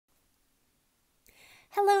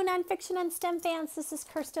Hello, nonfiction and STEM fans. This is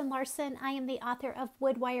Kirsten Larson. I am the author of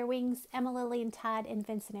Wood, Wire, Wings, Emma, Lily, and Todd, and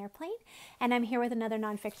Vincent Airplane, and I'm here with another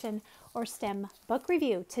nonfiction or STEM book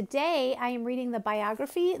review. Today, I am reading the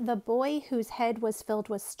biography, The Boy Whose Head Was Filled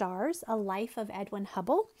with Stars, A Life of Edwin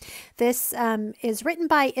Hubble. This is written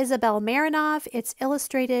by Isabelle Marinov. It's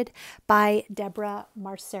illustrated by Deborah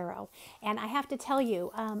Marcero. And I have to tell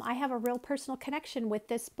you, I have a real personal connection with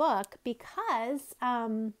this book because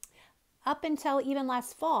up until even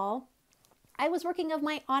last fall, I was working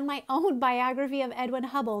on my own biography of Edwin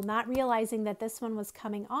Hubble, not realizing that this one was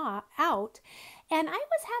coming out. And I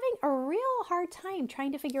was having a real hard time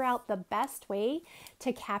trying to figure out the best way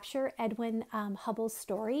to capture Edwin Hubble's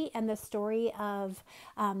story and the story of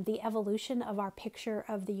the evolution of our picture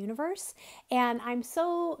of the universe. And I'm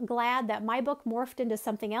so glad that my book morphed into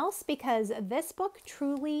something else because this book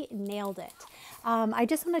truly nailed it. I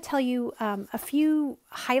just want to tell you a few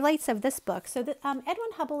highlights of this book. So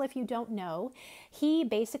Edwin Hubble, if you don't know, he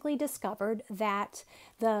basically discovered that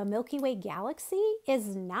the Milky Way galaxy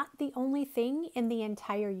is not the only thing in the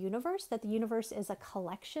entire universe, that the universe is a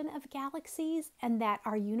collection of galaxies, and that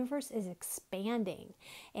our universe is expanding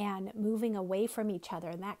and moving away from each other.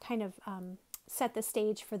 And that kind of set the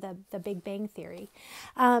stage for the Big Bang Theory.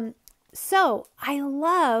 So I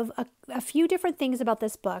love a few different things about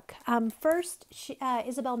this book. First,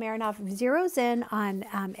 Isabelle Marinov zeroes in on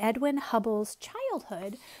Edwin Hubble's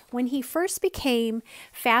childhood when he first became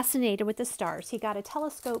fascinated with the stars. He got a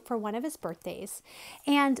telescope for one of his birthdays.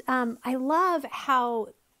 And I love how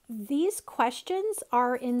these questions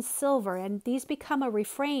are in silver, and these become a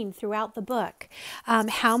refrain throughout the book.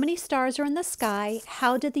 How many stars are in the sky?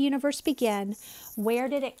 How did the universe begin? Where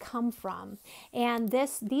did it come from? And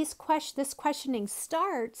this questioning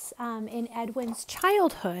starts in Edwin's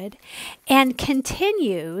childhood and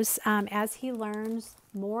continues as he learns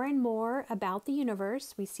more and more about the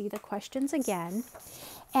universe. We see the questions again.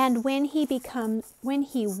 And when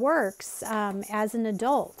he works as an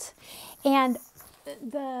adult. And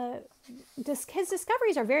his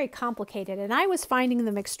discoveries are very complicated, and I was finding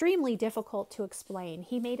them extremely difficult to explain.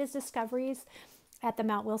 He made his discoveries at the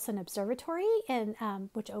Mount Wilson Observatory,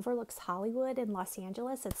 which overlooks Hollywood in Los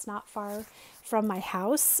Angeles. It's not far from my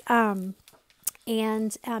house, and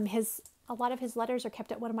a lot of his letters are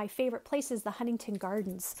kept at one of my favorite places, the Huntington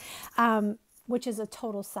Gardens, which is a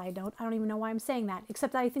total side note. I don't even know why I'm saying that,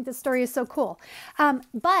 except that I think the story is so cool.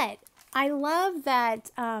 But I love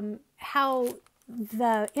that how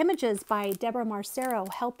the images by Deborah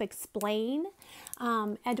Marcero help explain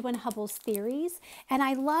Edwin Hubble's theories. And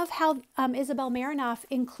I love how Isabelle Marinov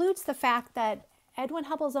includes the fact that Edwin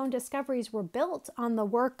Hubble's own discoveries were built on the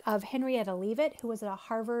work of Henrietta Leavitt, who was a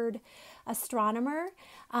Harvard astronomer,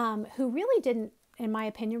 who really didn't, in my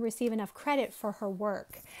opinion, receive enough credit for her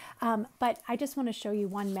work. But I just want to show you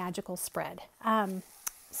one magical spread.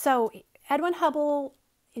 So Edwin Hubble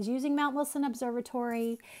is using Mount Wilson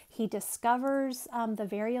Observatory. He discovers the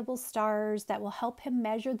variable stars that will help him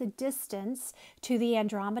measure the distance to the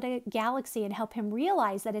Andromeda galaxy and help him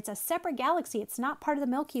realize that it's a separate galaxy. It's not part of the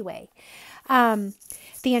Milky Way. The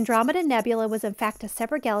Andromeda Nebula was in fact a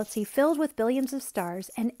separate galaxy filled with billions of stars,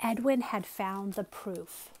 and Edwin had found the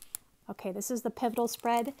proof. Okay, this is the pivotal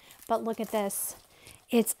spread, but look at this.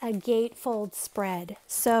 It's a gatefold spread.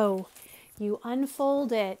 So you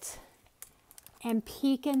unfold it and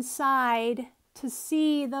peek inside to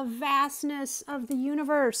see the vastness of the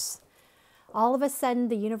universe. All of a sudden,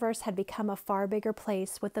 the universe had become a far bigger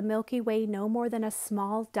place, with the Milky Way no more than a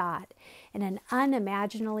small dot in an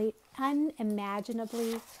unimaginably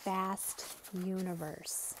vast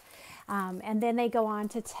universe. And then they go on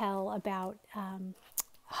to tell about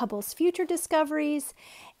Hubble's future discoveries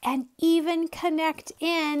and even connect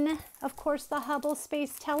in, of course, the Hubble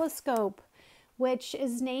Space Telescope, which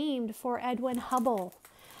is named for Edwin Hubble.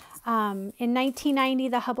 In 1990,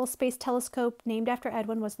 the Hubble Space Telescope, named after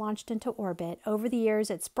Edwin, was launched into orbit. Over the years,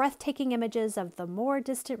 its breathtaking images of the more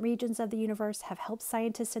distant regions of the universe have helped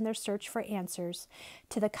scientists in their search for answers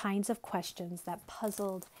to the kinds of questions that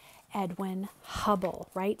puzzled Edwin Hubble,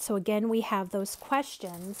 right? So again, we have those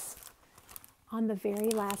questions on the very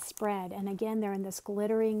last spread. And again, they're in this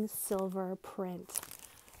glittering silver print.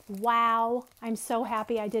 Wow, I'm so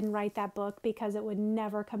happy I didn't write that book because it would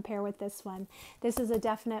never compare with this one. This is a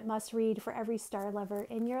definite must-read for every star lover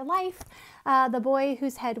in your life. The Boy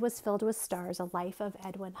Whose Head Was Filled with Stars, A Life of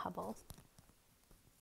Edwin Hubble.